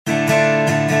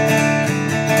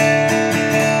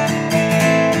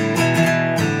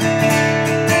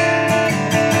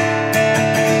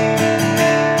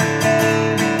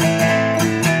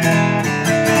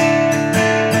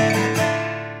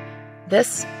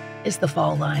is the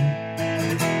fall line.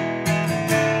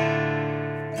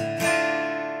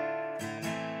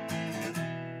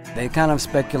 They kind of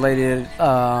speculated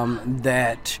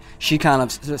that she kind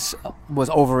of just was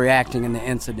overreacting in the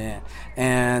incident,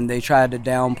 and they tried to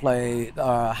downplay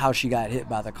how she got hit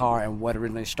by the car and what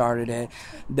originally started it.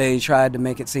 They tried to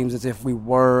make it seem as if we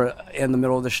were in the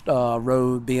middle of the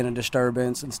road being a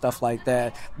disturbance and stuff like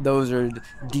that. Those are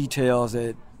details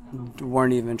that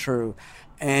weren't even true.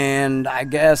 And I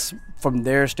guess from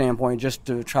their standpoint, just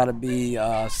to try to be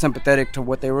sympathetic to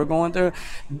what they were going through,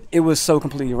 it was so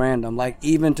completely random. Like,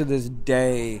 even to this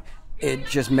day, it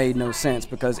just made no sense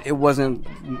because it wasn't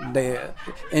there.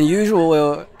 In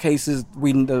usual cases,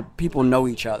 the people know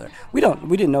each other. We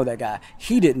didn't know that guy.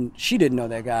 She didn't know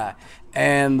that guy.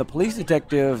 And the police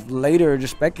detective later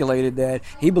just speculated that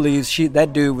he believes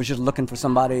that dude was just looking for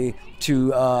somebody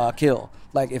to kill.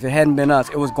 Like, if it hadn't been us,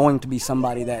 it was going to be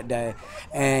somebody that day.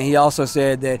 And he also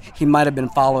said that he might have been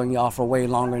following y'all for way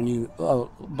longer than you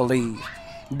believe.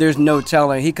 There's no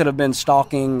telling. He could have been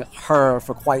stalking her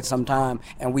for quite some time,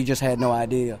 and we just had no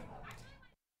idea.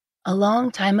 A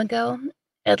long time ago,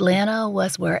 Atlanta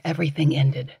was where everything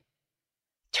ended.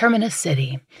 Terminus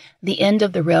City, the end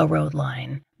of the railroad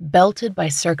line, belted by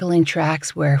circling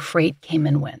tracks where freight came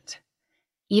and went.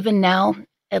 Even now,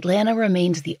 Atlanta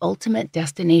remains the ultimate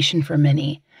destination for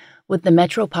many, with the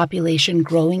metro population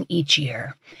growing each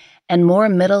year, and more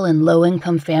middle and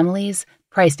low-income families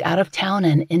priced out of town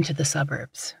and into the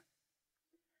suburbs.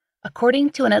 According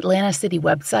to an Atlanta City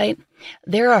website,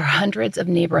 there are hundreds of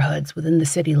neighborhoods within the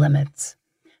city limits.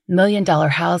 Million-dollar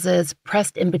houses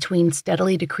pressed in between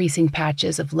steadily decreasing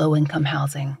patches of low-income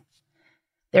housing.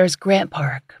 There's Grant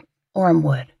Park,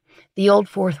 Ormwood, the old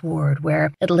Fourth Ward,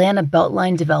 where Atlanta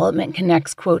Beltline development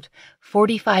connects, quote,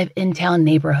 45 in-town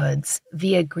neighborhoods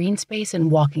via green space and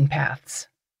walking paths.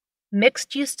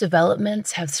 Mixed-use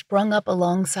developments have sprung up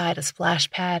alongside a splash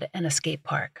pad and a skate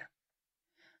park.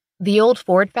 The old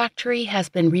Ford factory has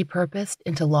been repurposed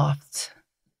into lofts.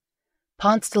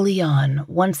 Ponce de Leon,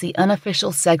 once the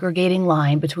unofficial segregating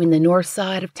line between the north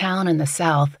side of town and the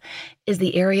south, is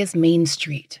the area's main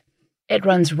street. It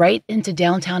runs right into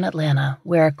downtown Atlanta,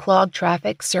 where clogged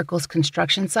traffic circles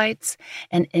construction sites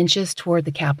and inches toward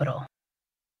the capital.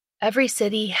 Every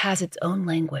city has its own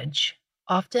language,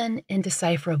 often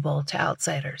indecipherable to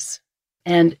outsiders,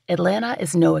 and Atlanta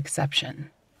is no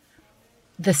exception.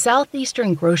 The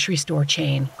southeastern grocery store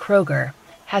chain, Kroger,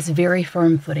 has very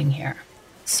firm footing here.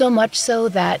 So much so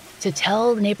that, to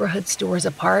tell neighborhood stores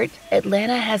apart,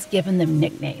 Atlanta has given them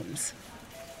nicknames.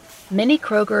 Many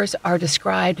Krogers are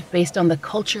described based on the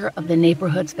culture of the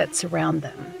neighborhoods that surround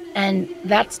them, and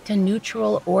that's to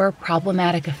neutral or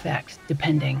problematic effect,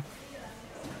 depending.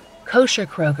 Kosher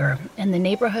Kroger in the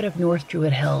neighborhood of North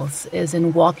Druid Hills is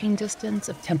in walking distance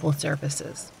of temple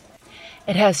services.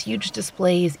 It has huge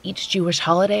displays each Jewish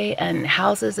holiday and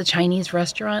houses a Chinese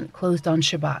restaurant closed on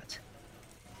Shabbat.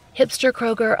 Hipster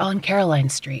Kroger on Caroline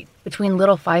Street, between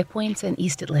Little Five Points and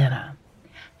East Atlanta.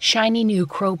 Shiny new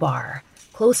Crowbar,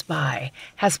 close by,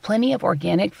 has plenty of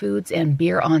organic foods and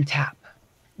beer on tap.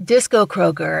 Disco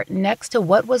Kroger, next to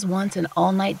what was once an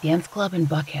all-night dance club in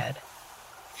Buckhead.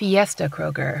 Fiesta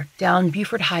Kroger, down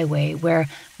Buford Highway, where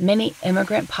many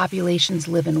immigrant populations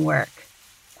live and work.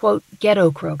 Quote,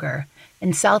 Ghetto Kroger,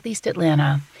 in southeast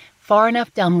Atlanta, far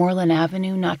enough down Moreland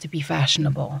Avenue not to be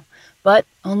fashionable, but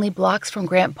only blocks from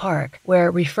Grant Park,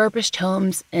 where refurbished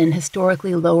homes in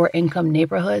historically lower-income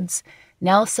neighborhoods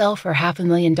now sell for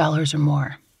 $500,000 or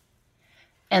more.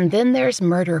 And then there's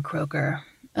Murder Kroger,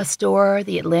 a store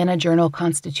the Atlanta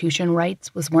Journal-Constitution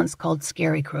writes was once called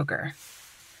Scary Kroger.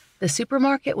 The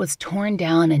supermarket was torn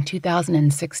down in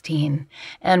 2016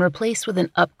 and replaced with an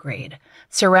upgrade,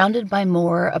 surrounded by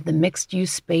more of the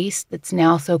mixed-use space that's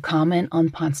now so common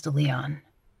on Ponce de Leon.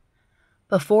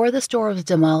 Before the store was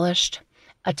demolished,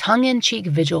 a tongue-in-cheek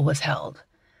vigil was held.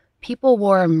 People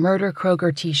wore Murder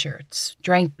Kroger t-shirts,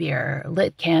 drank beer,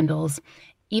 lit candles,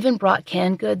 even brought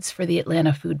canned goods for the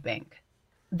Atlanta Food Bank.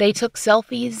 They took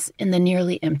selfies in the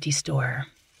nearly empty store.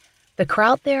 The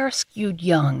crowd there skewed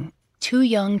young, too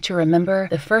young to remember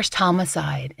the first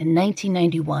homicide in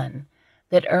 1991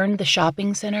 that earned the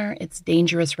shopping center its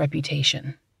dangerous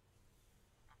reputation.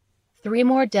 3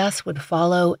 more deaths would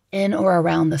follow in or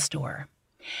around the store.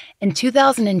 In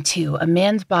 2002, a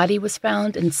man's body was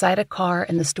found inside a car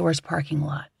in the store's parking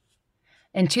lot.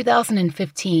 In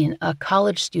 2015, a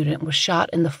college student was shot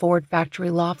in the Ford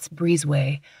factory loft's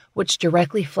breezeway, which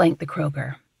directly flanked the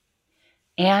Kroger.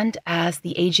 And, as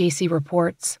the AJC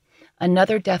reports,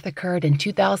 another death occurred in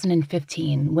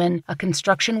 2015 when a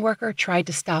construction worker tried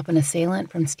to stop an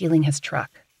assailant from stealing his truck.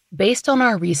 Based on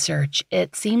our research,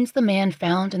 it seems the man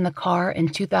found in the car in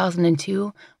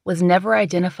 2002 was never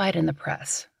identified in the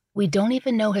press. We don't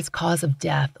even know his cause of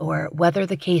death or whether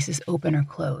the case is open or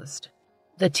closed.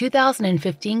 The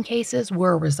 2015 cases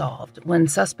were resolved when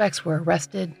suspects were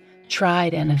arrested,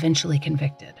 tried, and eventually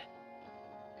convicted.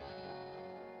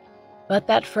 But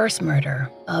that first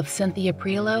murder of Cynthia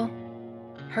Prioleau,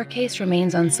 her case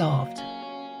remains unsolved.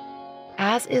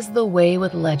 As is the way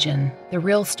with legend, the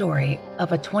real story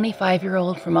of a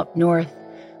 25-year-old from up north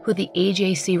who the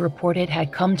AJC reported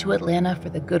had come to Atlanta for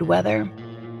the good weather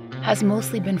has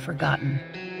mostly been forgotten.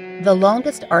 The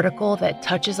longest article that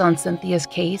touches on Cynthia's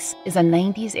case is a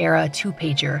 90s-era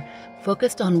two-pager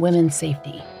focused on women's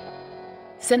safety.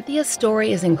 Cynthia's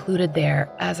story is included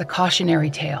there as a cautionary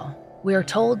tale. We are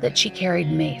told that she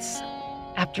carried mace.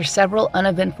 After several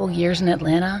uneventful years in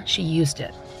Atlanta, she used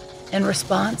it. In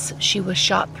response, she was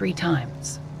shot 3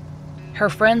 times. Her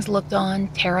friends looked on,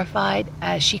 terrified,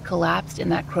 as she collapsed in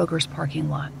that Kroger's parking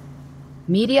lot.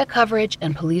 Media coverage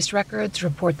and police records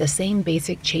report the same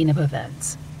basic chain of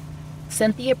events.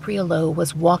 Cynthia Prioleau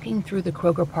was walking through the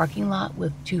Kroger parking lot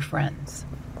with 2 friends.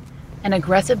 An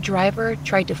aggressive driver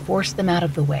tried to force them out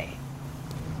of the way.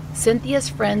 Cynthia's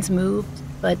friends moved,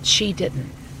 but she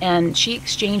didn't, and she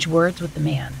exchanged words with the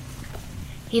man.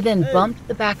 He then bumped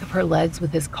the back of her legs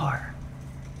with his car.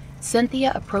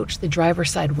 Cynthia approached the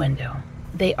driver's side window.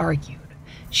 They argued.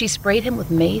 She sprayed him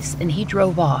with mace and he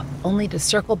drove off, only to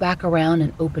circle back around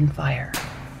and open fire.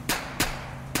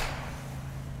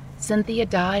 Cynthia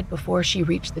died before she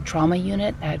reached the trauma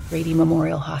unit at Grady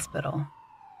Memorial Hospital.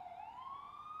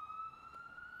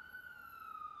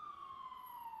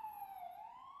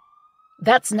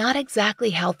 That's not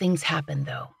exactly how things happened,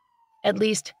 though. At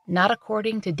least, not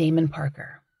according to Damon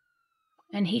Parker.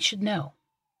 And he should know.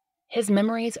 His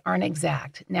memories aren't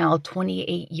exact, now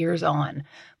 28 years on,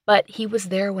 but he was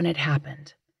there when it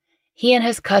happened. He and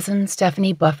his cousin,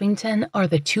 Stephanie Buffington, are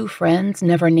the 2 friends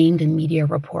never named in media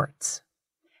reports.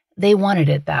 They wanted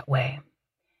it that way.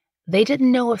 They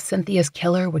didn't know if Cynthia's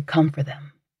killer would come for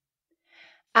them.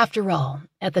 After all,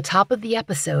 at the top of the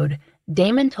episode,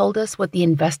 Damon told us what the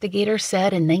investigator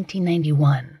said in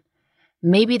 1991.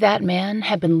 Maybe that man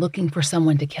had been looking for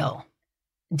someone to kill.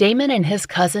 Damon and his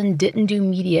cousin didn't do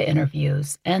media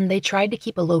interviews, and they tried to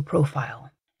keep a low profile.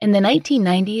 In the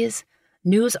 1990s,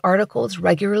 news articles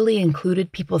regularly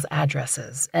included people's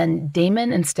addresses, and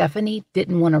Damon and Stephanie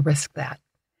didn't want to risk that.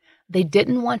 They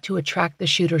didn't want to attract the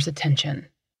shooter's attention.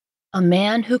 A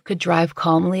man who could drive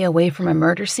calmly away from a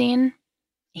murder scene,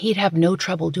 he'd have no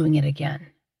trouble doing it again.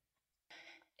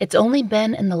 It's only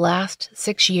been in the last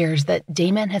 6 years that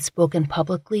Damon has spoken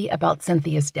publicly about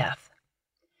Cynthia's death.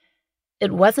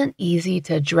 It wasn't easy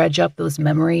to dredge up those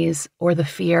memories or the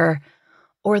fear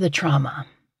or the trauma.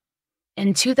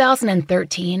 In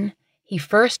 2013, he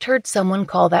first heard someone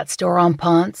call that store on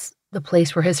Ponce, the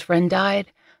place where his friend died,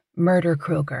 Murder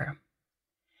Kroger.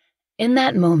 In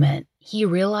that moment, he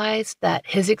realized that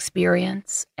his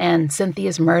experience and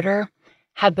Cynthia's murder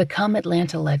had become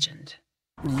Atlanta legend.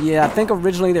 Yeah, I think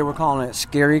originally they were calling it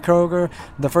Scary Kroger.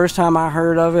 The first time I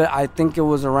heard of it, I think it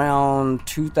was around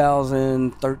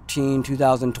 2013,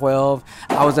 2012.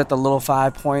 I was at the Little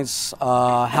 5 Points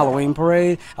Halloween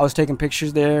parade. I was taking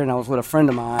pictures there, and I was with a friend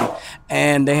of mine,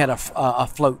 and they had a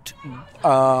float.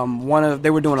 They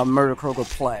were doing a Murder Kroger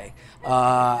play.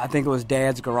 I think it was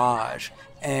Dad's Garage,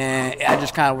 and I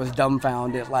just kind of was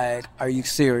dumbfounded, like, are you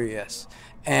serious?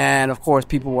 And, of course,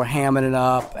 people were hamming it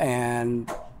up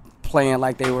and playing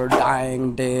like they were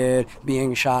dying, dead,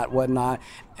 being shot, whatnot.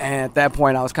 And at that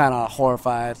point, I was kind of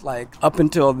horrified. Like, up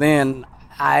until then,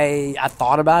 I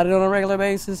thought about it on a regular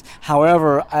basis.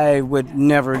 However, I would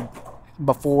never,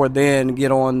 before then,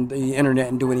 get on the internet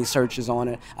and do any searches on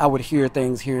it. I would hear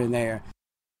things here and there.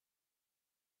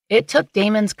 It took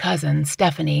Damon's cousin,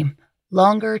 Stephanie,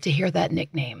 longer to hear that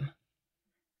nickname.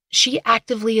 She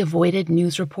actively avoided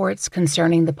news reports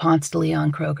concerning the Ponce de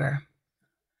Leon Kroger.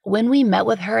 When we met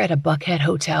with her at a Buckhead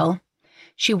hotel,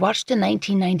 she watched a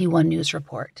 1991 news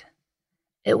report.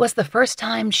 It was the first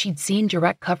time she'd seen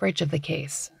direct coverage of the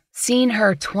case, seen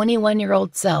her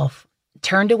 21-year-old self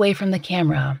turned away from the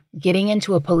camera, getting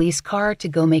into a police car to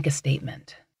go make a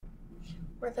statement.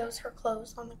 Were those her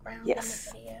clothes on the ground Yes.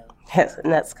 in the video? Yes,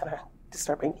 and that's kind of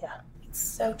disturbing, yeah. It's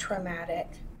so traumatic.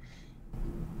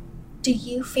 Do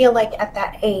you feel like at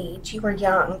that age, you were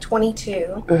young,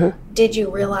 22, did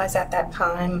you realize at that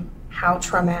time how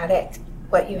traumatic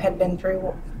what you had been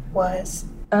through was?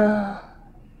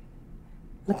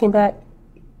 Looking back,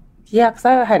 yeah, because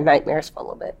I had nightmares for a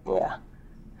little bit, yeah.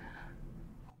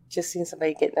 Just seeing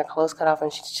somebody getting their clothes cut off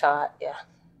and she's shot, yeah.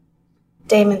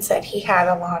 Damon said he had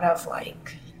a lot of,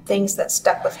 things that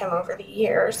stuck with him over the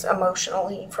years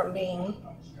emotionally from being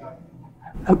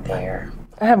there?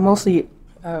 I have mostly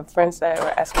friends that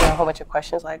were asking me a whole bunch of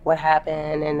questions, like what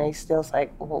happened, and they still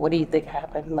like, well, what do you think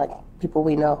happened? Like people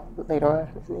we know later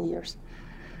on in the years.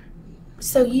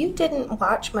 So you didn't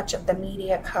watch much of the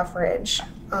media coverage,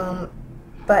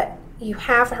 but you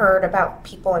have heard about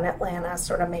people in Atlanta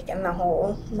sort of making the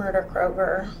whole murder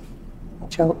Kroger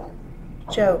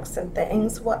jokes and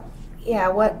things. What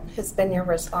has been your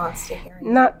response to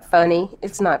hearing? Not funny.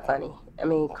 It's not funny. I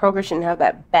mean, Kroger shouldn't have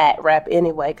that bad rap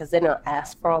anyway, because they don't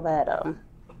ask for all that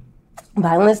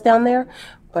violence down there.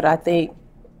 But I think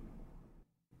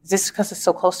just because it's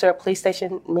so close to a police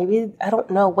station, maybe, I don't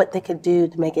know what they could do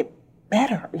to make it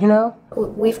better, you know?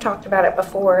 We've talked about it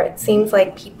before. It seems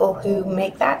like people who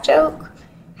make that joke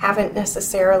haven't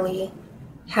necessarily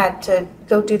had to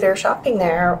go do their shopping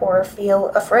there or feel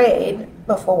afraid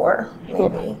before,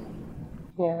 maybe.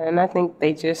 Yeah, and I think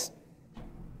they just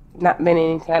not been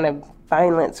any kind of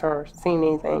violence or seen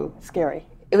anything scary.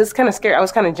 It was kind of scary. I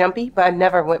was kind of jumpy, but I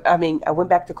never went. I mean, I went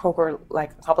back to Kroger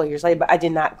like a couple of years later, but I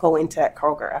did not go into that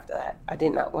Kroger after that. I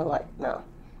did not. No.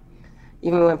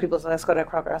 Even when people said, let's go to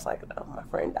Kroger, I was like, oh, my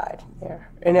friend died there.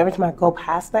 And every time I go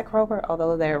past that Kroger,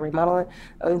 although they're remodeling,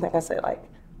 the only thing I say, like,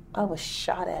 I was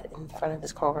shot at in front of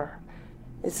this Kroger.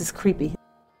 This is creepy.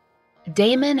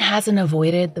 Damon hasn't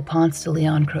avoided the Ponce de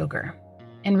Leon Kroger.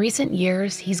 In recent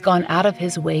years, he's gone out of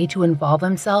his way to involve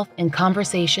himself in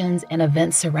conversations and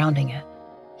events surrounding it.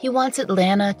 He wants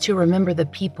Atlanta to remember the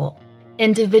people,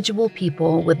 individual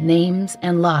people with names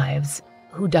and lives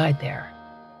who died there.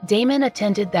 Damon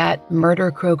attended that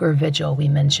Murder Kroger vigil we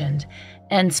mentioned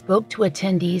and spoke to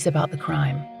attendees about the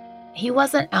crime. He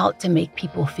wasn't out to make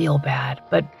people feel bad,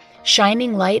 but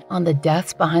shining light on the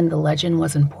deaths behind the legend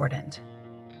was important.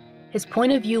 His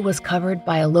point of view was covered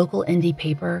by a local indie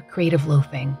paper, Creative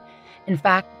Loafing. In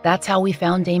fact, that's how we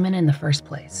found Damon in the first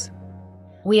place.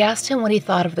 We asked him what he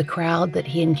thought of the crowd that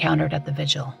he encountered at the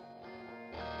vigil.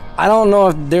 I don't know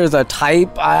if there's a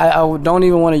type. I don't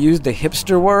even want to use the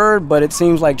hipster word, but it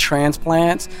seems like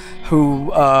transplants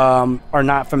who are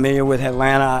not familiar with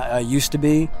Atlanta used to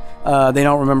be. They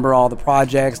don't remember all the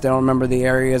projects. They don't remember the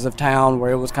areas of town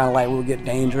where it was kind of like we would get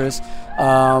dangerous.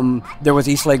 There was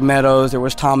East Lake Meadows. There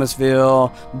was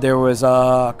Thomasville. There was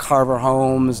Carver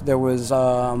Homes. There was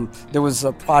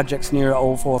projects near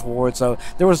Old Fourth Ward. So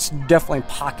there was definitely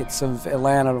pockets of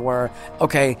Atlanta where,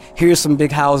 okay, here's some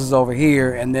big houses over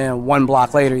here, and then one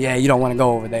block later, you don't want to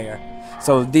go over there.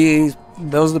 So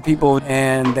those are the people,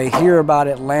 and they hear about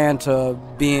Atlanta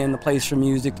being the place for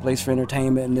music, the place for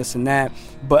entertainment, and this and that.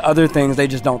 But other things, they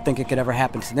just don't think it could ever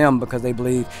happen to them because they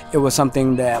believe it was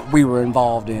something that we were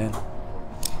involved in.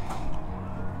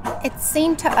 It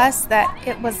seemed to us that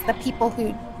it was the people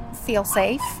who feel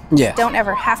safe, don't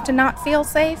ever have to not feel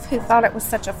safe, who thought it was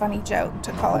such a funny joke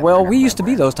to call it. Well, we used to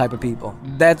be those type of people.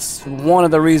 That's one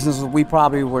of the reasons we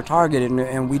probably were targeted,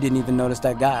 and we didn't even notice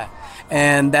that guy.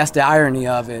 And that's the irony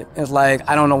of it. It's like,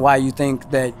 I don't know why you think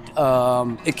that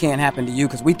it can't happen to you,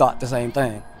 because we thought the same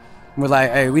thing. We're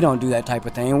like, hey, we don't do that type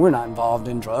of thing. We're not involved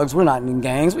in drugs. We're not in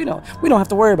gangs. We don't have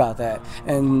to worry about that.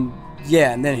 And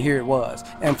then here it was.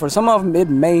 And for some of them, it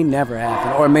may never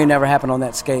happen, or it may never happen on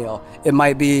that scale. It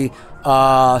might be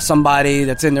somebody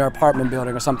that's in their apartment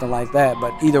building or something like that.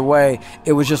 But either way,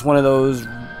 it was just one of those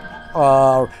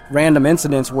random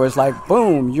incidents where it's like,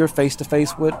 boom, you're face to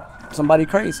face with somebody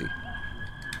crazy.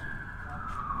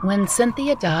 When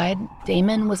Cynthia died,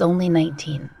 Damon was only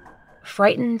 19.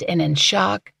 Frightened and in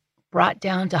shock, brought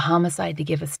down to homicide to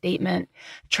give a statement,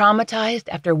 traumatized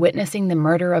after witnessing the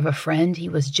murder of a friend he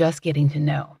was just getting to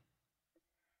know.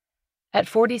 At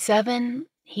 47,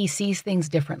 he sees things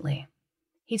differently.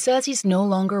 He says he's no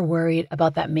longer worried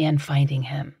about that man finding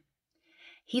him.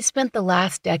 He spent the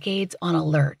last decades on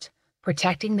alert,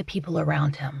 protecting the people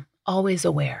around him, always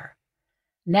aware.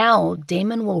 Now,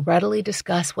 Damon will readily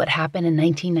discuss what happened in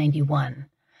 1991,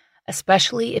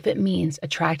 especially if it means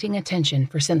attracting attention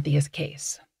for Cynthia's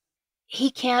case. He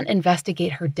can't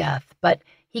investigate her death, but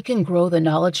he can grow the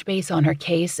knowledge base on her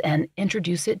case and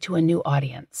introduce it to a new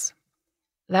audience.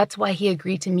 That's why he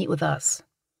agreed to meet with us.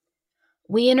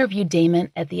 We interviewed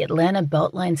Damon at the Atlanta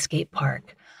Beltline Skate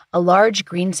Park, a large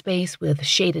green space with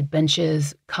shaded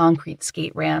benches, concrete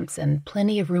skate ramps, and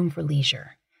plenty of room for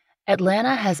leisure.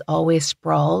 Atlanta has always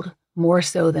sprawled, more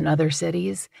so than other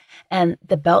cities, and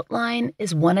the Beltline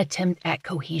is one attempt at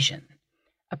cohesion.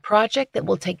 A project that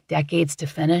will take decades to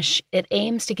finish, it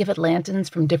aims to give Atlantans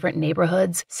from different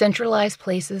neighborhoods centralized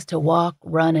places to walk,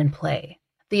 run, and play.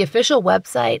 The official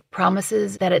website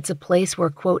promises that it's a place where,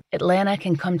 quote, Atlanta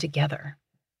can come together.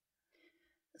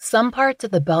 Some parts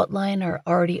of the Beltline are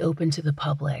already open to the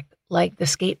public, like the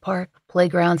skate park,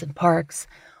 playgrounds and parks,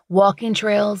 walking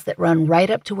trails that run right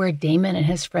up to where Damon and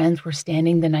his friends were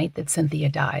standing the night that Cynthia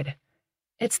died.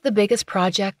 It's the biggest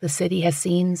project the city has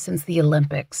seen since the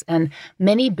Olympics, and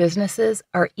many businesses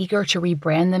are eager to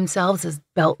rebrand themselves as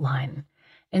Beltline,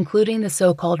 including the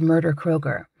so-called Murder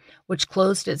Kroger, which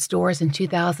closed its doors in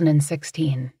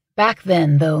 2016. Back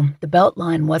then, though the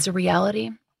Beltline was a reality,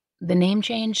 the name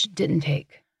change didn't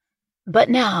take. But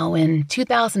now, in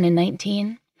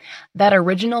 2019, that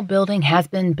original building has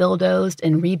been bulldozed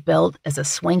and rebuilt as a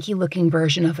swanky-looking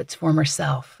version of its former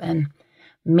self, and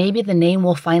maybe the name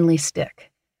will finally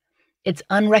stick. It's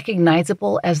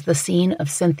unrecognizable as the scene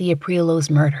of Cynthia Prioleau's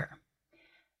murder.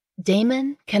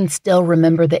 Damon can still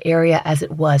remember the area as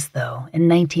it was, though, in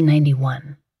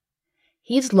 1991.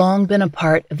 He's long been a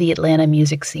part of the Atlanta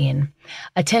music scene,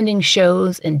 attending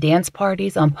shows and dance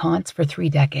parties on Ponce for 3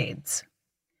 decades.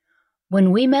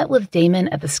 When we met with Damon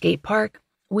at the skate park,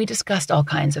 we discussed all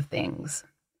kinds of things.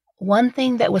 One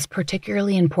thing that was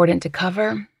particularly important to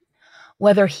cover,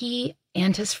 whether he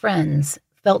and his friends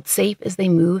felt safe as they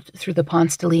moved through the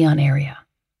Ponce de Leon area.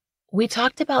 We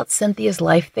talked about Cynthia's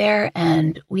life there,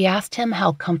 and we asked him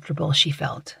how comfortable she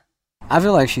felt. I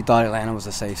feel like she thought Atlanta was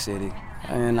a safe city,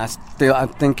 and I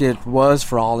think it was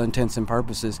for all intents and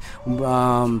purposes.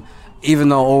 Even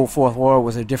though Old Fourth Ward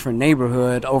was a different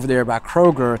neighborhood, over there by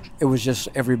Kroger, it was just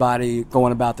everybody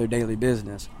going about their daily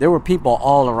business. There were people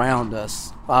all around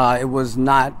us. It was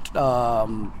not...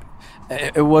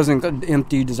 It wasn't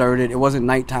empty, deserted. It wasn't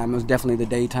nighttime. It was definitely the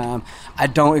daytime. I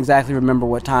don't exactly remember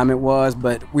what time it was,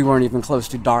 but we weren't even close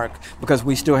to dark because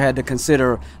we still had to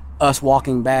consider us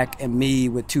walking back and me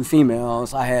with 2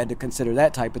 females. I had to consider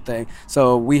that type of thing.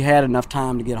 So we had enough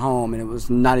time to get home, and it was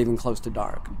not even close to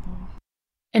dark.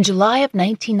 In July of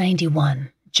 1991,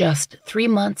 just 3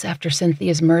 months after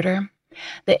Cynthia's murder,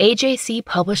 the AJC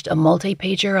published a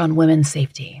multi-pager on women's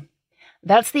safety.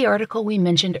 That's the article we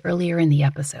mentioned earlier in the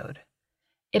episode.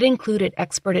 It included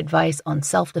expert advice on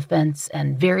self-defense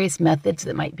and various methods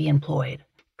that might be employed,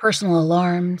 personal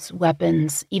alarms,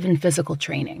 weapons, even physical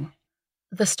training.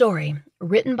 The story,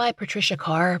 written by Patricia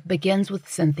Carr, begins with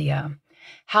Cynthia,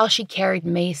 how she carried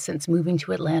mace since moving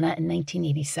to Atlanta in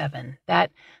 1987,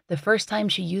 that the first time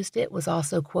she used it was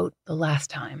also, quote, the last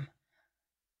time.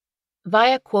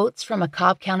 Via quotes from a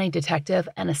Cobb County detective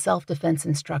and a self-defense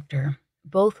instructor,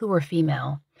 both who were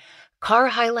female, Carr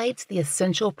highlights the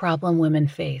essential problem women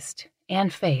faced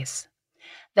and face,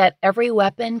 that every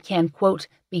weapon can, quote,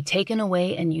 be taken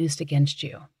away and used against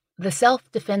you. The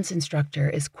self-defense instructor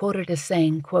is quoted as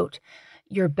saying, quote,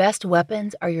 your best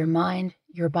weapons are your mind,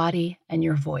 your body, and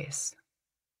your voice.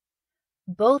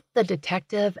 Both the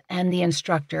detective and the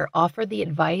instructor offer the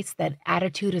advice that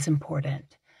attitude is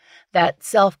important, that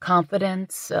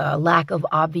self-confidence, lack of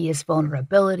obvious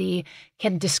vulnerability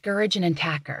can discourage an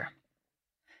attacker.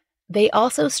 They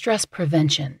also stress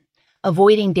prevention,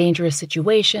 avoiding dangerous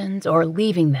situations or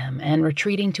leaving them and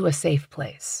retreating to a safe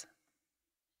place.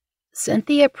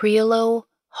 Cynthia Prioleau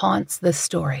haunts this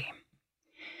story.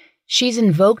 She's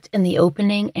invoked in the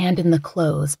opening and in the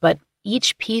close, but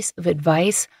each piece of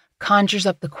advice conjures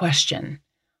up the question,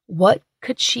 what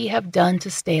could she have done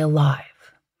to stay alive?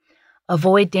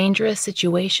 Avoid dangerous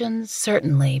situations,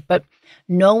 certainly, but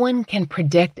no one can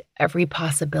predict every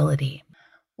possibility.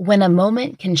 When a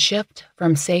moment can shift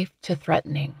from safe to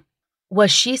threatening. Was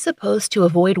she supposed to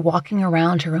avoid walking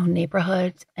around her own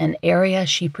neighborhood, an area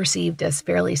she perceived as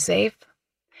fairly safe?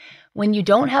 When you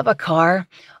don't have a car,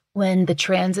 when the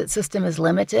transit system is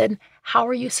limited, how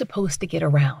are you supposed to get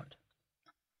around?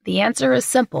 The answer is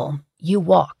simple. You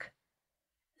walk.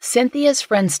 Cynthia's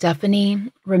friend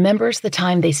Stephanie remembers the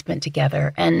time they spent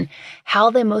together and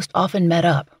how they most often met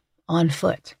up, on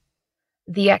foot.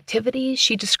 The activities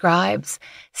she describes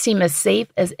seem as safe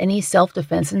as any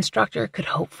self-defense instructor could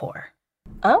hope for.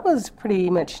 I was pretty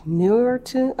much newer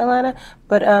to Atlanta,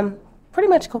 but pretty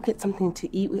much go get something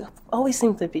to eat. We always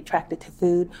seemed to be attracted to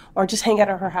food, or just hang out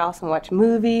at her house and watch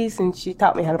movies, and she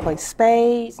taught me how to play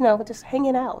spades, just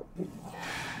hanging out.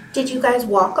 Did you guys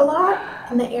walk a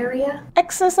lot in the area?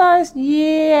 Exercise?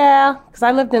 Yeah, because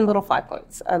I lived in Little Five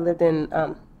Points. I lived in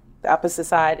the opposite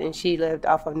side, and she lived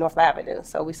off of North Avenue.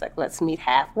 So we was like, let's meet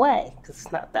halfway, because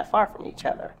it's not that far from each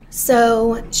other.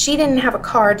 So she didn't have a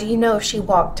car. Do you know if she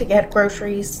walked to get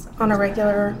groceries on a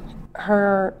regular?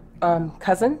 Her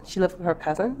cousin, she lived with her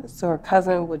cousin. So her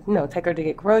cousin would, take her to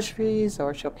get groceries,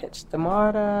 or she'll catch the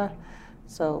MARTA.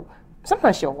 So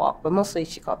sometimes she'll walk, but mostly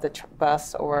she caught the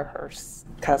bus or her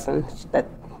cousin that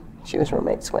she was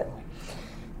roommates with.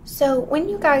 So when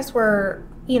you guys were,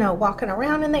 walking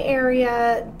around in the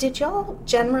area, did y'all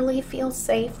generally feel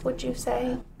safe, would you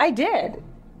say? I did.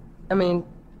 I mean,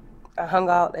 I hung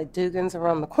out at Dugan's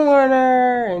around the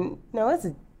corner, and, it's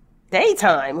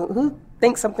daytime. Who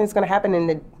thinks something's going to happen in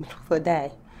the middle of the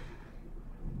day?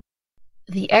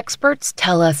 The experts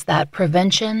tell us that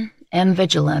prevention and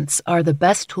vigilance are the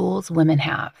best tools women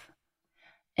have.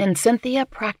 And Cynthia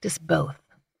practiced both.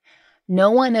 No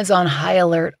one is on high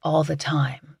alert all the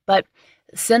time, but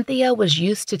Cynthia was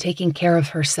used to taking care of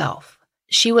herself.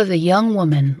 She was a young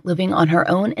woman living on her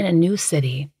own in a new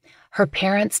city, her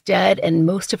parents dead and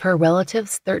most of her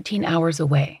relatives 13 hours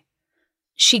away.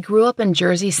 She grew up in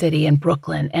Jersey City and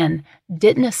Brooklyn and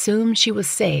didn't assume she was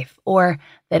safe or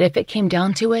that if it came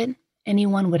down to it,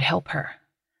 anyone would help her.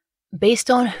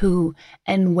 Based on who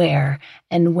and where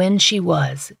and when she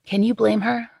was, can you blame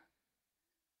her?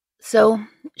 So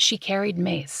she carried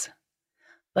mace.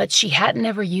 But she hadn't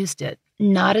ever used it,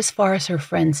 not as far as her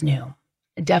friends knew.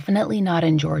 Definitely not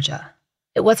in Georgia.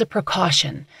 It was a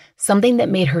precaution, something that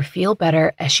made her feel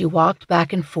better as she walked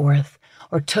back and forth,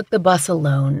 or took the bus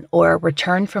alone, or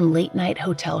returned from late-night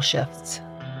hotel shifts.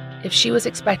 If she was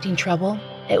expecting trouble,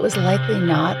 it was likely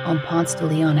not on Ponce de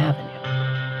Leon Avenue.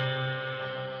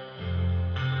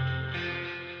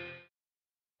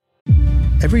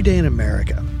 Every day in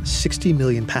America, 60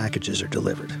 million packages are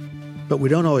delivered. But we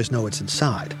don't always know what's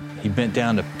inside. He bent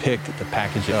down to pick the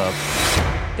package up.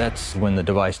 That's when the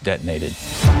device detonated.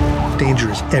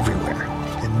 Danger is everywhere,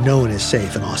 and no one is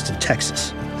safe in Austin,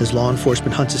 Texas, as law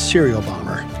enforcement hunts a serial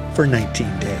bomber for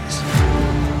 19 days.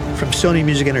 From Sony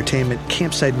Music Entertainment,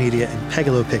 Campside Media, and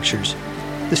Pegalo Pictures,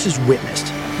 this is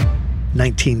Witnessed.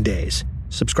 19 Days.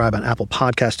 Subscribe on Apple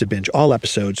Podcasts to binge all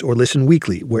episodes or listen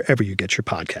weekly wherever you get your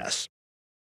podcasts.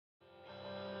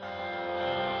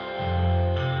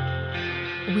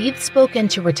 We've spoken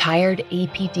to retired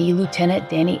APD Lieutenant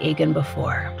Danny Agan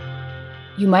before.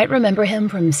 You might remember him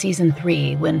from Season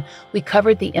 3 when we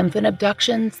covered the infant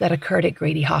abductions that occurred at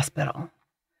Grady Hospital.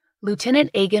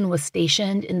 Lieutenant Agan was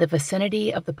stationed in the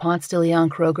vicinity of the Ponce de Leon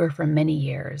Kroger for many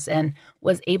years and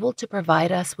was able to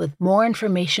provide us with more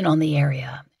information on the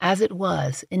area as it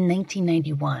was in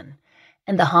 1991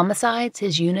 and the homicides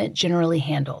his unit generally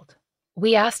handled.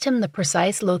 We asked him the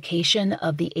precise location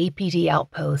of the APD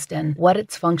outpost and what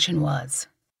its function was.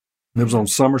 It was on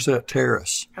Somerset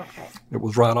Terrace. Okay. It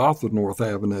was right off of North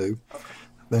Avenue.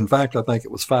 In fact, I think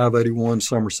it was 581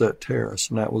 Somerset Terrace,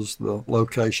 and that was the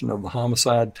location of the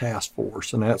Homicide Task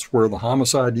Force, and that's where the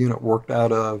homicide unit worked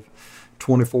out of,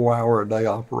 24-hour-a-day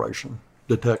operation.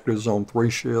 Detectives on 3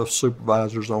 shifts,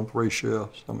 supervisors on 3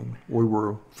 shifts. I mean, we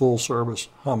were a full-service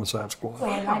homicide squad.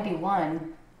 So in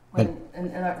 91... in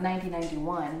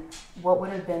 1991, what would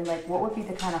be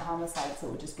the kind of homicides that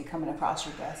would just be coming across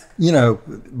your desk?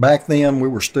 Back then we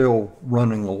were still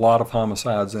running a lot of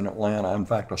homicides in Atlanta. In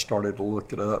fact, I started to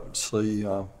look it up and see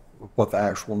what the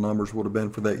actual numbers would have been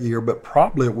for that year, but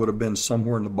probably it would have been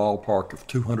somewhere in the ballpark of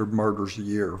 200 murders a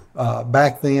year.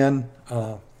 Back then,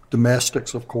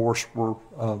 domestics, of course, were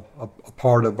a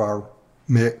part of our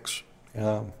mix.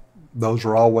 Those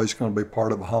are always going to be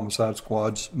part of a homicide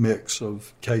squad's mix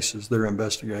of cases they're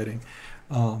investigating.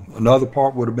 Another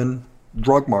part would have been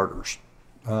drug murders.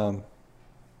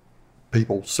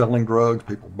 People selling drugs,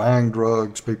 people buying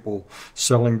drugs, people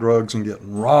selling drugs and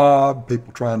getting robbed,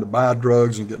 people trying to buy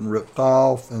drugs and getting ripped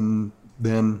off, and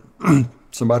then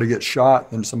somebody gets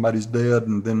shot and somebody's dead,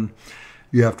 and then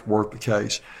you have to work the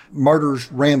case.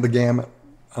 Murders ran the gamut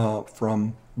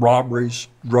from robberies,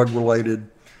 drug-related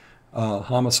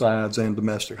homicides and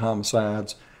domestic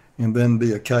homicides, and then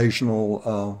the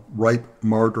occasional rape,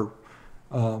 murder,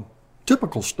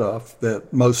 typical stuff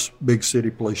that most big city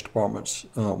police departments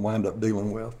wind up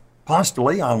dealing with. Ponce de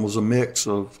Leon was a mix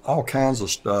of all kinds of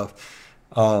stuff.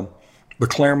 The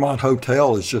Claremont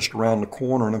Hotel is just around the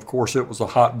corner, and of course it was a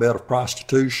hotbed of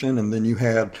prostitution, and then you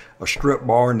had a strip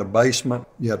bar in the basement.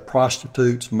 You had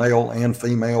prostitutes, male and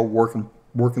female, working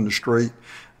the street.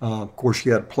 Of course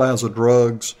you had Plaza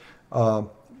Drugs,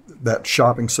 that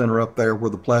shopping center up there where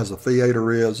the Plaza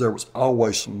Theater is. There was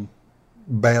always some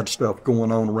bad stuff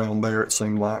going on around there, it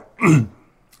seemed like.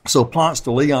 So Ponce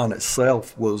de Leon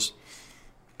itself was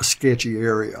a sketchy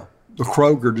area. The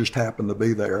Kroger just happened to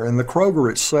be there, and the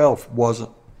Kroger itself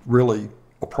wasn't really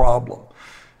a problem.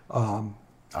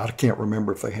 I can't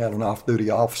remember if they had an off-duty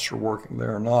officer working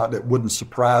there or not. It wouldn't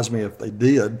surprise me if they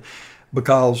did,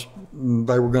 because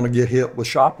they were going to get hit with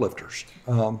shoplifters.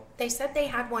 They said they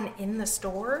had one in the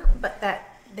store, but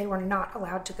that they were not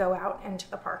allowed to go out into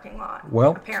the parking lot,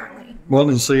 Well, apparently. Well,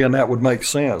 and see, and that would make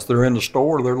sense. They're in the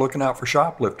store, they're looking out for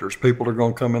shoplifters. People are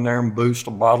going to come in there and boost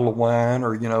a bottle of wine,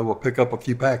 or, will pick up a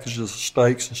few packages of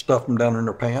steaks and stuff them down in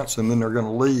their pants, and then they're going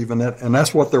to leave. And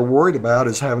that's what they're worried about,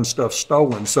 is having stuff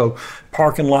stolen. So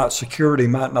parking lot security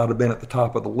might not have been at the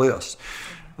top of the list.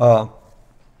 And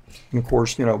of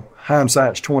course,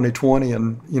 hindsight's 20/20,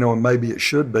 and maybe it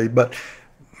should be. But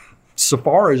so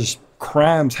far as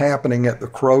crimes happening at the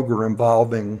Kroger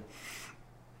involving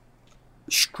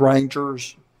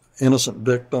strangers, innocent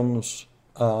victims,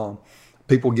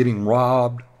 people getting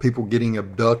robbed, people getting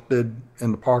abducted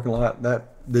in the parking lot,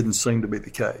 that didn't seem to be the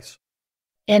case.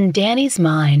 In Danny's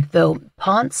mind, though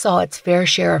Ponce saw its fair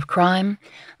share of crime,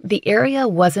 the area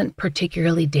wasn't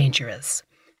particularly dangerous.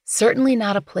 Certainly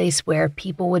not a place where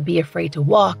people would be afraid to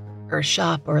walk or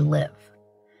shop or live.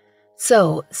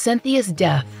 So, Cynthia's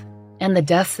death and the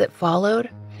deaths that followed,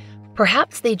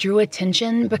 perhaps they drew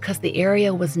attention because the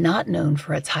area was not known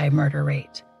for its high murder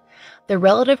rate. The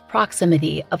relative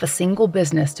proximity of a single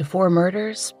business to 4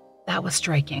 murders, that was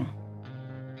striking.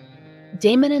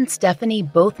 Damon and Stephanie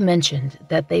both mentioned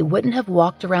that they wouldn't have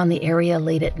walked around the area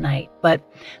late at night, but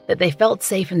that they felt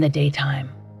safe in the daytime.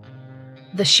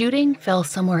 The shooting fell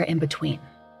somewhere in between.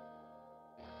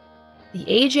 The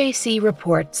AJC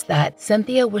reports that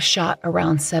Cynthia was shot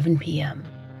around 7 p.m.,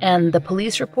 and the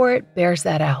police report bears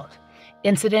that out.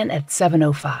 Incident at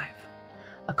 7:05.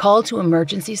 A call to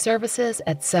emergency services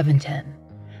at 7:10.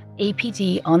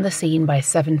 APD on the scene by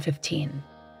 7:15.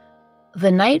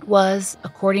 The night was,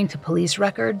 according to police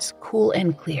records, cool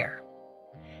and clear.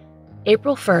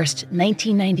 April 1st,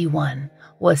 1991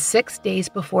 was 6 days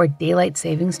before daylight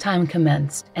savings time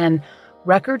commenced, and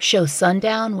records show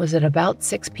sundown was at about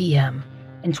 6 p.m.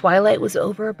 and twilight was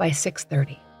over by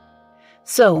 6:30.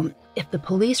 So, if the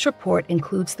police report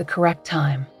includes the correct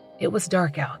time, it was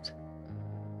dark out.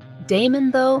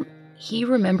 Damon, though, he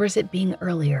remembers it being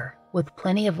earlier, with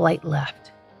plenty of light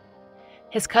left.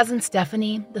 His cousin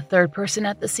Stephanie, the third person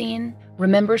at the scene,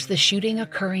 remembers the shooting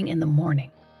occurring in the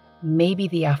morning, maybe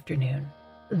the afternoon.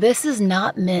 This is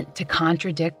not meant to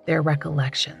contradict their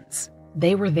recollections.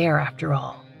 They were there after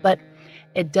all, but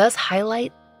it does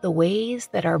highlight the ways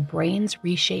that our brains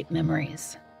reshape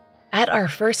memories. At our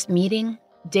first meeting,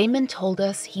 Damon told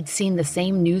us he'd seen the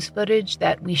same news footage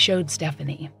that we showed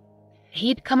Stephanie.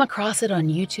 He'd come across it on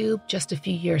YouTube just a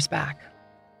few years back.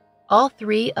 All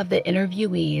 3 of the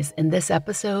interviewees in this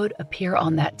episode appear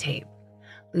on that tape.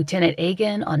 Lieutenant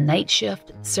Agan on night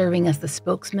shift, serving as the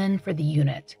spokesman for the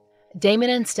unit. Damon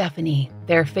and Stephanie,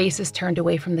 their faces turned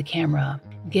away from the camera,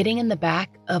 getting in the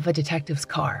back of a detective's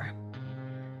car.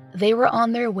 They were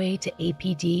on their way to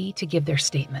APD to give their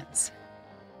statements.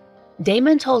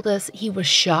 Damon told us he was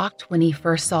shocked when he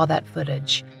first saw that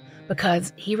footage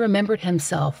because he remembered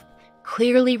himself,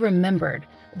 clearly remembered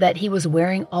that he was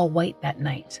wearing all white that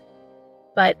night.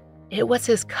 But it was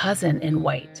his cousin in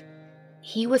white.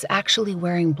 He was actually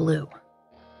wearing blue.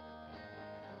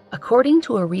 According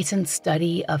to a recent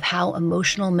study of how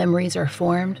emotional memories are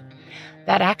formed,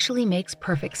 that actually makes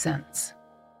perfect sense.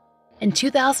 In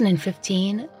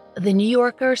 2015, The New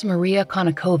Yorker's Maria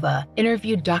Konnikova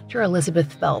interviewed Dr.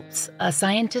 Elizabeth Phelps, a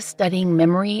scientist studying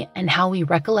memory and how we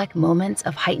recollect moments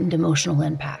of heightened emotional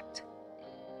impact.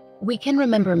 We can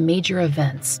remember major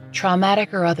events,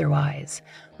 traumatic or otherwise,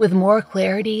 with more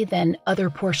clarity than other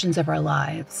portions of our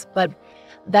lives, but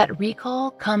that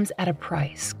recall comes at a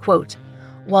price. Quote,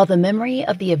 "While the memory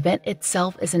of the event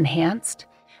itself is enhanced,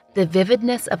 the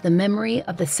vividness of the memory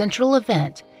of the central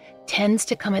event tends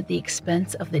to come at the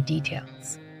expense of the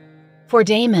details." For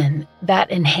Damon,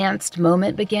 that enhanced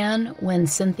moment began when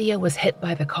Cynthia was hit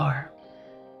by the car.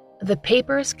 The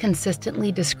papers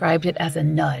consistently described it as a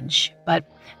nudge, but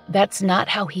that's not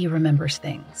how he remembers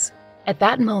things. At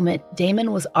that moment,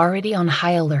 Damon was already on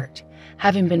high alert,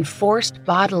 having been forced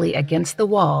bodily against the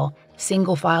wall,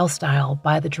 single file style,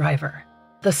 by the driver.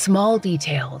 The small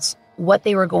details, what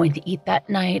they were going to eat that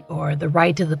night or the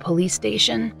ride to the police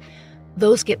station,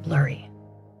 those get blurry.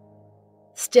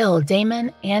 Still,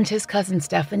 Damon and his cousin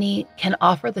Stephanie can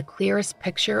offer the clearest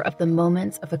picture of the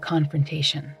moments of the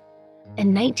confrontation.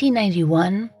 In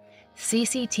 1991,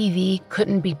 CCTV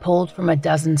couldn't be pulled from a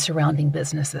dozen surrounding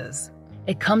businesses.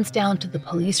 It comes down to the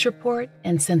police report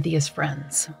and Cynthia's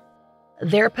friends.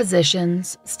 Their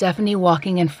positions, Stephanie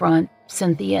walking in front,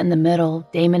 Cynthia in the middle,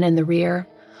 Damon in the rear,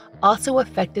 also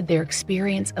affected their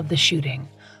experience of the shooting.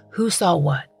 Who saw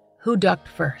what? Who ducked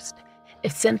first?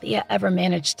 If Cynthia ever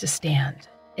managed to stand?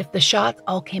 If the shots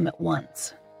all came at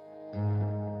once?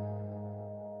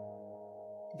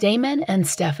 Damon and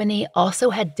Stephanie also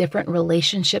had different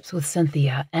relationships with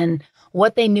Cynthia, and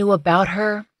what they knew about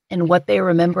her and what they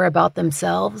remember about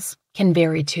themselves can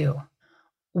vary too.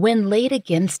 When laid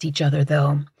against each other,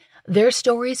 though, their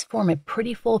stories form a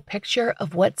pretty full picture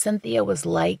of what Cynthia was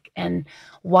like and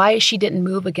why she didn't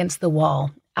move against the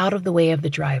wall, out of the way of the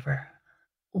driver.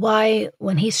 Why,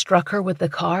 when he struck her with the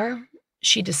car,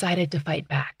 she decided to fight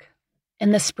back.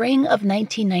 In the spring of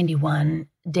 1991,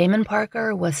 Damon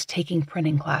Parker was taking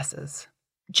printing classes.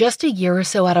 Just a year or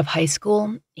so out of high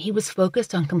school, he was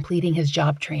focused on completing his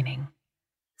job training.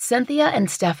 Cynthia and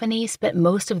Stephanie spent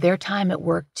most of their time at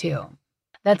work, too.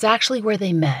 That's actually where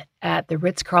they met, at the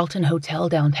Ritz-Carlton Hotel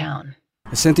downtown.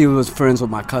 Cynthia was friends with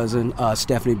my cousin,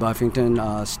 Stephanie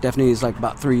Buffington. Stephanie is like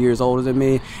about 3 years older than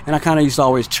me, and I kind of used to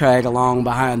always tag along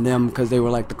behind them because they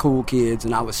were like the cool kids,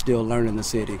 and I was still learning the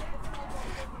city.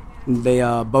 They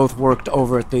both worked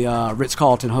over at the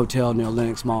Ritz-Carlton Hotel near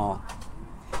Lenox Mall.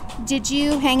 Did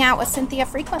you hang out with Cynthia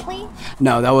frequently?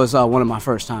 No, that was one of my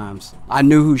first times. I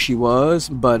knew who she was,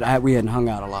 but we hadn't hung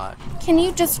out a lot. Can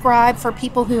you describe for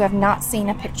people who have not seen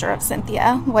a picture of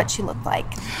Cynthia what she looked like?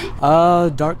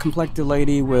 Dark-complected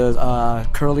lady with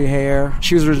curly hair.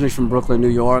 She was originally from Brooklyn, New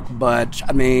York, but,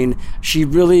 I mean, she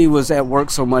really was at work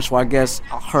so much, well, I guess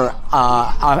her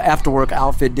after-work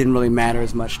outfit didn't really matter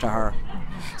as much to her.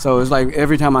 So it was like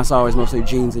every time I saw her, it was mostly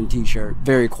jeans and T-shirt.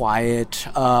 Very quiet.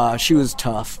 She was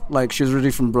tough. Like, she was really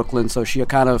from Brooklyn, so she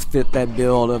kind of fit that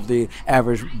build of the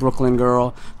average Brooklyn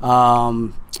girl.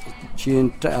 She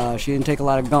didn't take a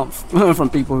lot of gump from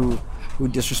people who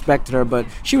disrespected her, but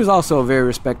she was also a very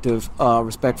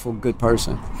respectful, good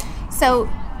person. So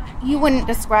you wouldn't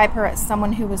describe her as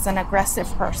someone who was an aggressive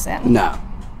person? No.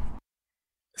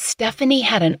 Stephanie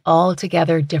had an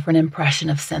altogether different impression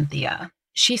of Cynthia.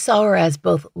 She saw her as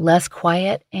both less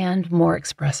quiet and more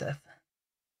expressive.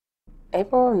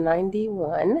 April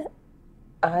 91,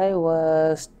 I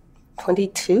was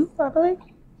 22, I believe.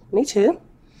 22.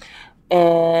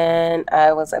 And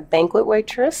I was a banquet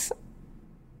waitress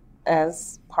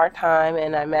as part-time,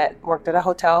 and I worked at a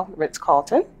hotel,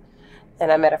 Ritz-Carlton.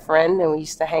 And I met a friend, and we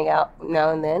used to hang out now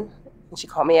and then. And she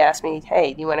called me, asked me,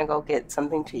 hey, do you want to go get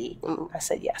something to eat? And I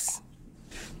said yes.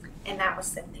 And that was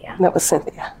Cynthia. That was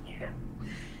Cynthia. Yeah.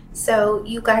 So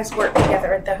you guys worked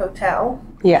together at the hotel?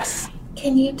 Yes.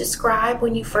 Can you describe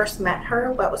when you first met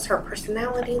her? What was her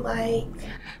personality like?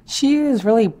 She is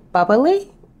really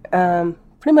bubbly.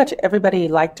 Pretty much everybody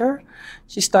liked her.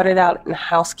 She started out in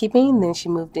housekeeping, then she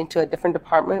moved into a different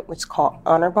department, which is called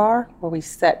Honor Bar, where we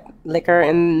set liquor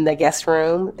in the guest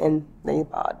room and the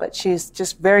bar. But she's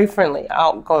just very friendly,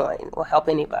 outgoing, will help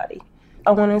anybody.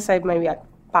 I want to say maybe like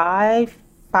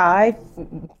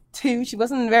 5'2". She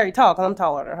wasn't very tall, because I'm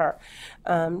taller than her.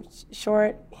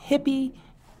 Short, hippie,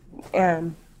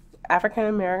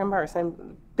 African-American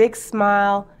person, big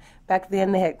smile. Back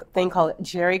then, they had a thing called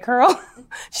Jerry curl.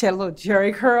 She had a little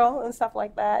Jerry curl and stuff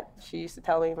like that. She used to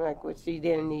tell me like what she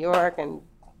did in New York and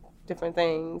different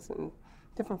things, and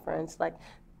different friends like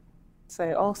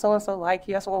say, "Oh, so and so like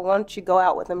you." I said, "Well, why don't you go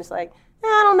out with them?" It's like,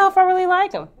 I don't know if I really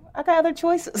like him. I got other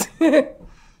choices.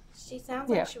 She sounds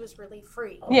like she was really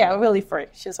free. Yeah, really free.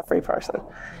 She's a free person.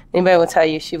 Anybody will tell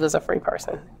you she was a free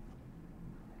person.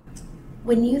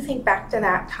 When you think back to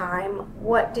that time,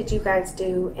 what did you guys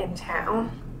do in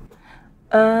town?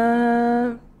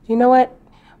 You know what?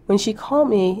 When she called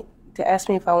me to ask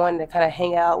me if I wanted to kind of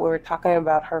hang out, we were talking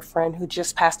about her friend who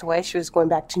just passed away. She was going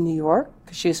back to New York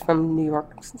because she was from New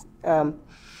York. And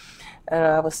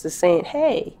I was just saying,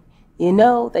 hey,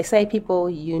 they say people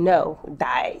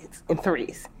die in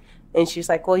threes. And she's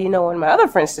like, well, one of my other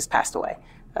friends just passed away.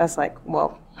 I was like,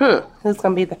 well, who's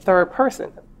going to be the third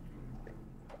person?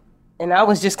 And I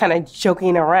was just kind of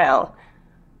joking around.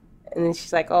 And then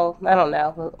she's like, oh, I don't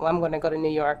know. I'm going to go to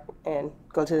New York and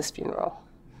go to this funeral.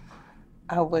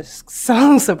 I was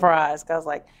so surprised. I was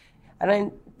like, I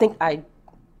didn't think I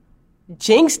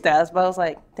jinxed us, but I was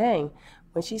like, dang.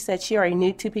 When she said she already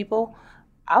knew two people,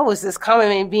 I was just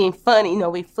commenting, being funny.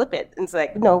 We flip it. It's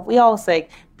like, we all say,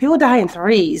 people die in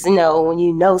threes, when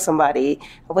you know somebody.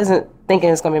 I wasn't thinking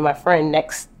it's going to be my friend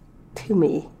next to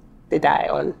me to die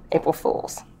on April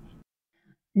Fool's.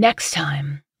 Next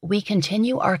time, we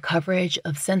continue our coverage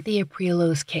of Cynthia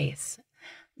Prioleau's case,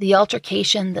 the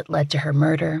altercation that led to her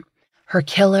murder, her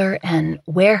killer, and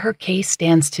where her case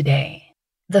stands today.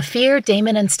 The fear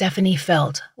Damon and Stephanie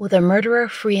felt with a murderer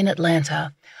free in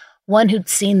Atlanta, one who'd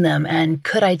seen them and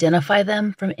could identify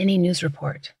them from any news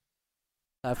report.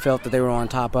 I felt that they were on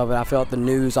top of it. I felt the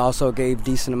news also gave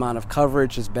decent amount of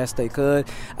coverage as best they could.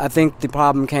 I think the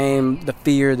problem came the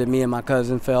fear that me and my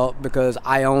cousin felt because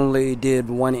I only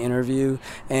did one interview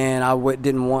and I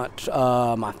didn't want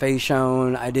my face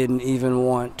shown. I didn't even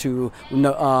want to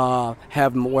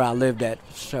have where I lived at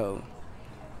shown.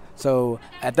 So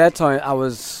at that time,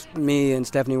 me and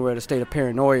Stephanie were at a state of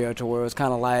paranoia to where it was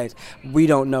kind of like, we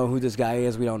don't know who this guy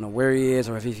is, we don't know where he is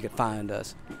or if he could find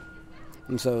us.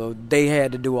 And so they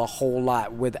had to do a whole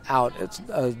lot without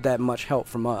that much help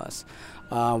from us,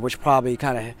 which probably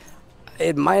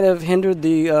it might have hindered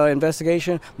the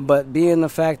investigation, but being the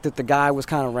fact that the guy was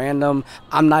kind of random,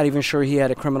 I'm not even sure he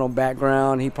had a criminal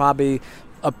background. He probably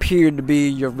appeared to be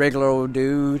your regular old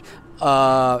dude.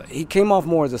 He came off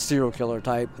more as a serial killer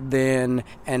type than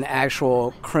an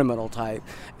actual criminal type.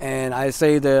 And I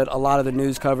say that a lot of the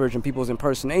news coverage and people's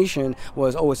impersonation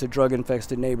was, it's a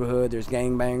drug-infested neighborhood, there's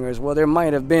gangbangers. Well, there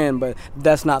might have been, but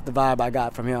that's not the vibe I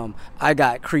got from him. I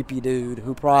got creepy dude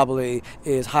who probably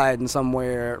is hiding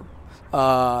somewhere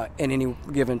in any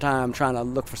given time trying to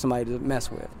look for somebody to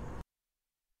mess with.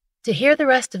 To hear the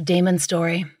rest of Damon's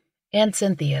story and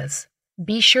Cynthia's,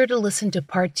 be sure to listen to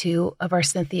part 2 of our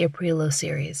Cynthia Prioleau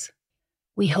series.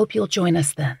 We hope you'll join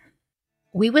us then.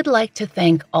 We would like to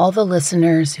thank all the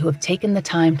listeners who have taken the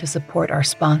time to support our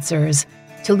sponsors,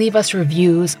 to leave us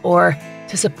reviews, or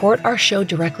to support our show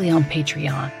directly on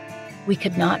Patreon. We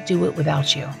could not do it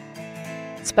without you.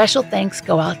 Special thanks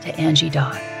go out to Angie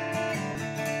Dodd.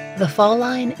 The Fall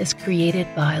Line is created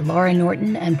by Laura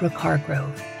Norton and Brooke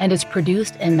Hargrove and is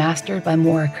produced and mastered by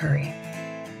Maura Curry.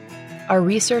 Our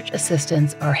research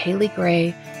assistants are Haley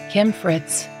Gray, Kim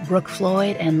Fritz, Brooke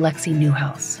Floyd, and Lexi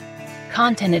Newhouse.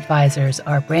 Content advisors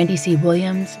are Brandy C.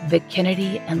 Williams, Vic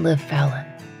Kennedy, and Liv Fallon.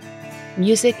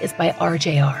 Music is by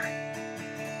RJR.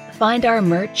 Find our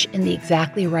merch in the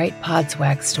Exactly Right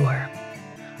Podswag store.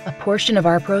 A portion of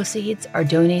our proceeds are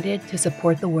donated to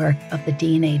support the work of the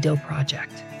DNA Doe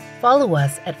Project. Follow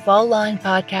us at Fall Line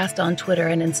Podcast on Twitter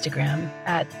and Instagram,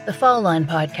 at The Fall Line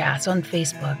Podcast on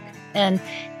Facebook, and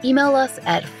email us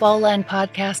at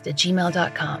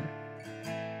falllinepodcast@gmail.com.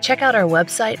 Check out our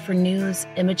website for news,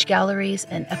 image galleries,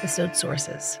 and episode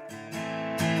sources.